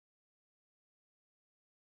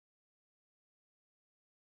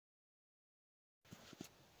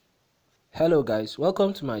Hello guys,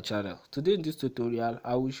 welcome to my channel. Today in this tutorial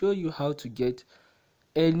I will show you how to get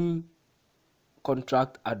any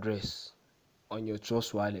contract address on your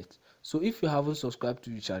Trust Wallet. So if you haven't subscribed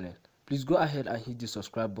to the channel, please go ahead and hit the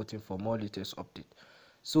subscribe button for more latest update.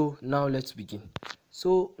 So now let's begin.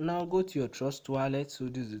 So now go to your Trust Wallet. So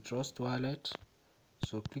this is the Trust Wallet,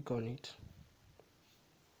 so click on it.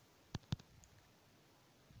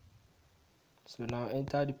 So now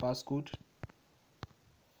enter the passcode.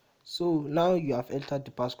 So now you have entered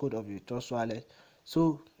the passcode of your Trust Wallet.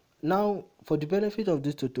 So now for the benefit of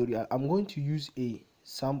this tutorial, I'm going to use a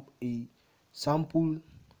sample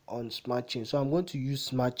on Smart Chain. So I'm going to use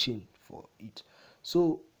Smart Chain for it.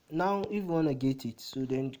 So now if you want to get it, so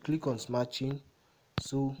then click on Smart Chain.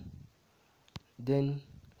 So then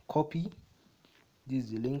copy. This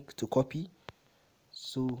is the link to copy.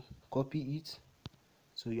 So copy it.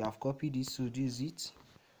 So you have copied it. So this is it.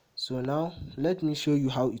 So now let me show you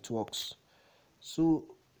how it works. So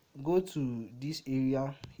go to this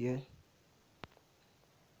area here.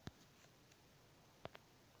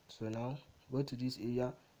 So now go to this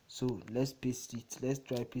area. So let's paste it. Let's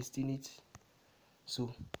try pasting it.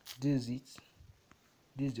 So this is it.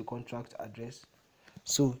 This is the contract address.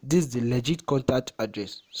 So this is the legit contract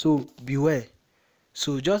address. So beware.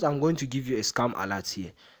 So just I'm going to give you a scam alert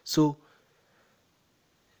here. So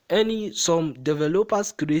some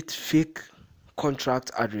developers create fake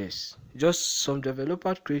contract address. Just some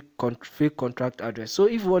developers create fake contract address. So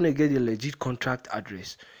if you want to get a legit contract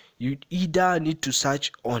address, you either need to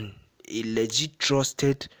search on a legit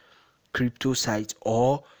trusted crypto site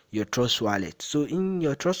or your Trust Wallet. So in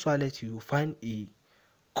your Trust Wallet you will find a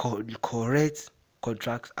correct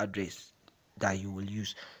contract address that you will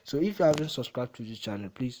use. So if you haven't subscribed to this channel,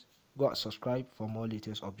 please go and subscribe for more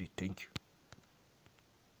latest update. Thank you.